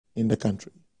in the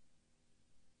country.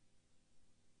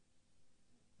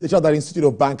 The Chartered Institute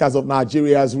of Bankers of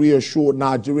Nigeria has reassured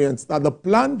Nigerians that the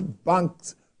planned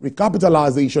bank's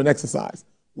recapitalization exercise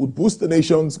would boost the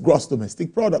nation's gross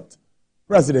domestic product.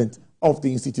 President of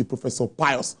the institute, Professor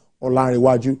Pius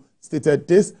Olanrewaju, stated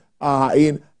this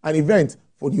in an event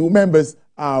for new members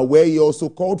where he also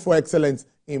called for excellence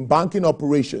in banking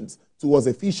operations towards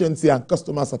efficiency and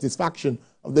customer satisfaction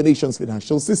of the nation's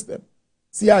financial system.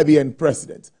 CIBN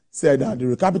president said that the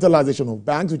recapitalization of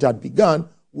banks, which had begun,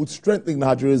 would strengthen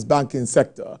Nigeria's banking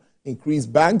sector, increase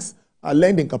banks'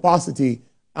 lending capacity,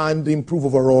 and improve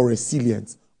overall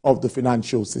resilience of the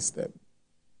financial system.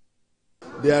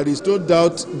 There is no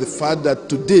doubt the fact that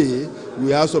today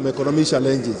we have some economic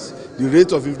challenges. The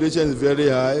rate of inflation is very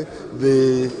high,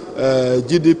 the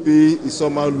GDP is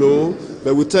somehow low,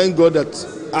 but we thank God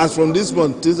that as from this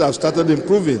month, things have started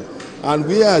improving. And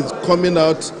we are coming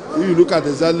out, if you look at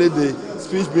exactly the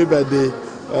speech made by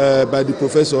the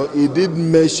professor, he did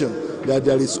mention that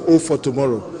there is hope for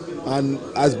tomorrow. And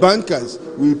as bankers,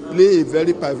 we play a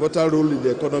very pivotal role in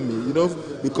the economy,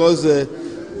 because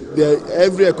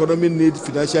every economy needs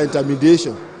financial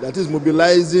intermediation, that is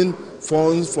mobilizing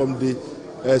funds from the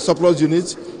surplus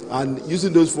units and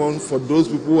using those funds for those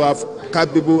people who have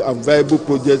capable and viable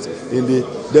projects in the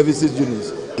deficit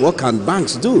units. What can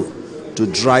banks do to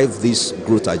drive this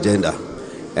growth agenda?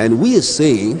 And we are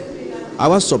saying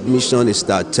our submission is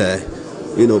that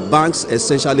banks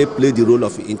essentially play the role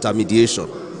of intermediation.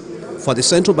 For the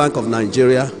Central Bank of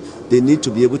Nigeria, they need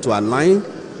to be able to align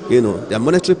their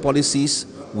monetary policies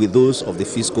with those of the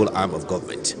fiscal arm of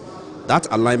government. That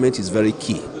alignment is very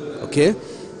key, okay?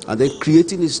 And then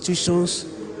creating institutions,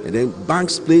 and then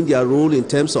banks playing their role in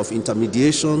terms of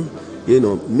intermediation,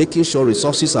 making sure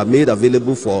resources are made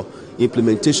available for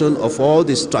implementation of all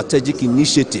the strategic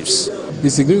initiatives. The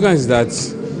significance is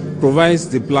that provides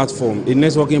the platform, a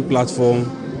networking platform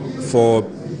for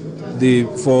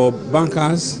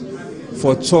bankers,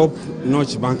 for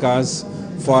top-notch bankers,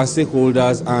 for our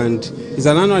stakeholders, and it's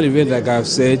an annual event, like I've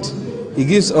said. It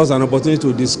gives us an opportunity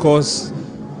to discuss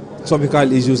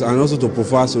topical issues and also to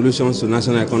provide solutions to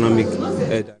national economic.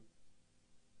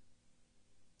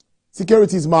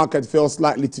 Securities market fell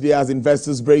slightly today as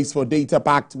investors brace for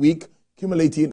data-packed week, accumulating